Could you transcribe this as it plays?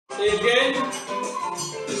Again.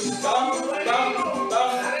 Down, down,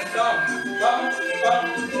 down, down, down, down.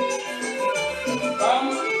 Down,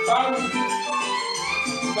 down, down,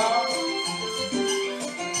 down,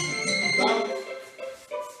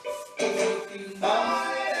 down.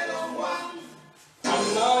 And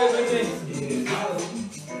now everything.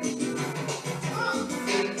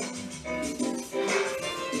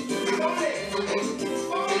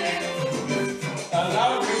 And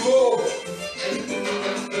now we move.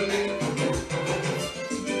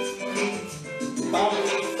 Down,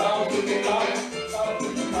 down, down,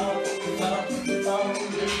 down, down, down.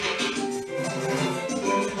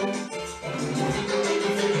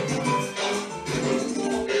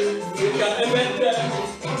 You can invent them.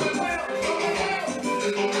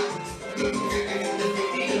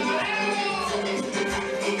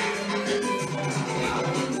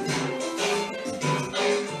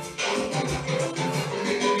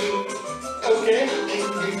 Okay.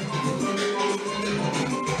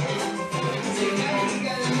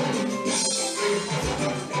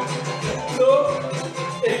 So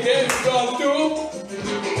again we go on two.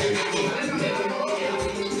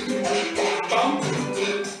 Bump.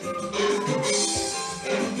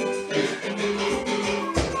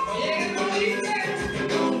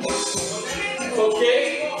 Okay,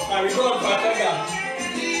 and we go on Pachanga.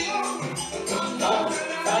 Bump,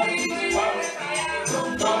 bump, bump,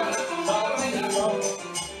 bump, bump,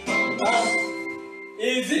 bump.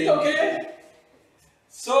 Is it okay?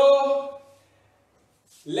 So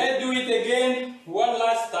let's do it again one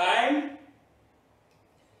last time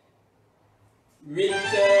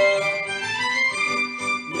with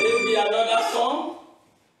maybe another song.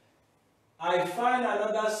 I find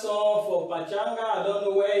another song for Pachanga. I don't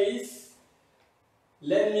know where it is.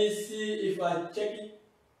 Let me see if I check it.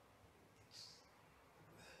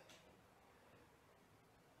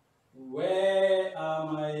 Where are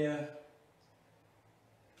my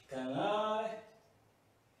can I?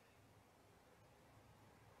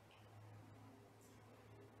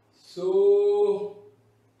 So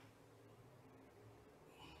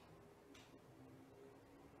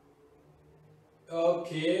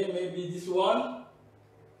okay, maybe this one.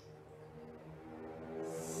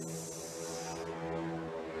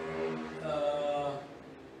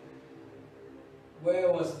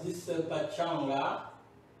 Where was this Pachanga?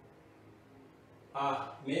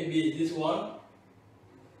 Maybe this one.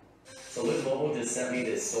 So Live Mobile just sent me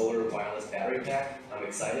this solar wireless battery pack. I'm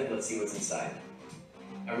excited. Let's see what's inside.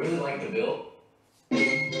 I really like the build.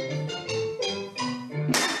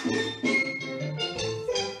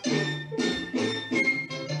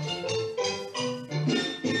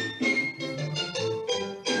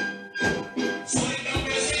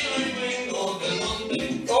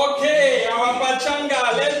 Okay, our Pachanga,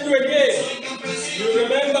 let's do it again. You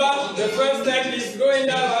remember the first step is going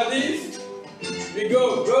down like this. We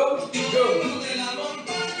go, go, go.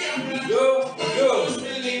 Go, go.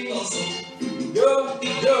 Go,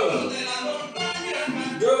 go.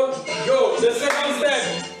 Go, go. The second step.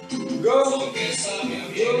 Go,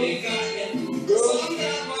 go, go,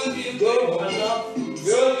 go, and up.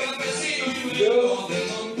 Go, go,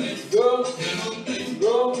 go,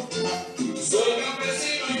 go.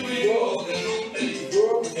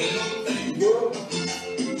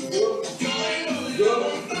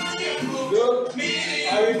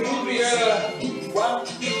 I will put together 1,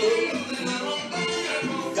 2,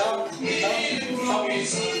 down, down,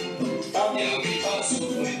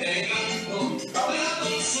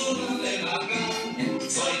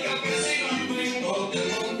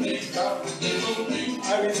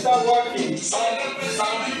 I will start working.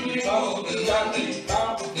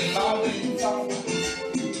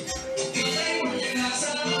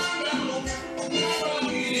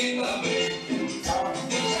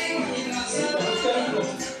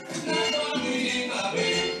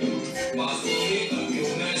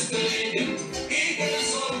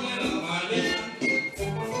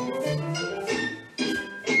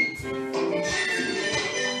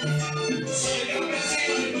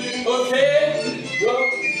 Okay, go,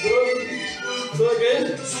 go. So again.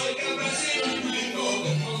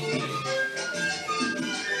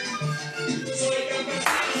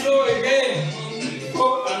 So again. Go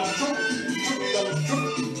and choop,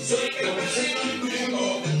 choop,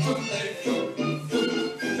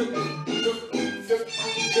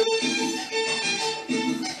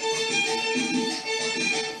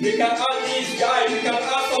 we can add these guys, we can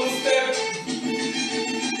add some steps.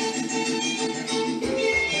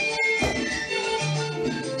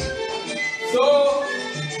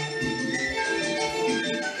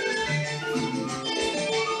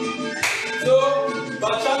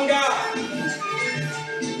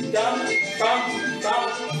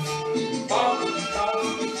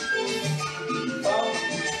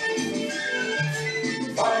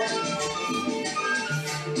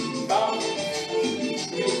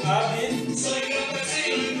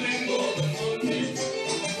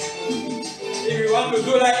 want to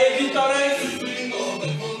do like editores?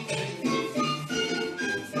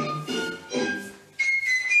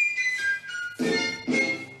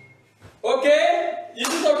 Okay? Is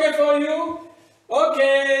it okay for you?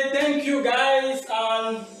 Okay, thank you guys,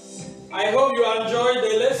 and I hope you enjoyed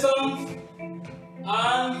the lesson,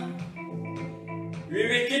 and we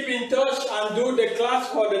will keep in touch and do the class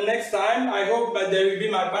for the next time. I hope that they will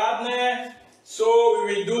be my partner, so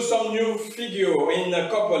we will do some new video in a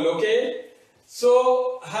couple, okay?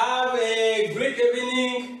 So have a great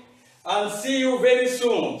evening and see you very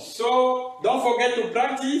soon. So don't forget to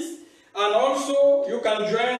practice, and also you can join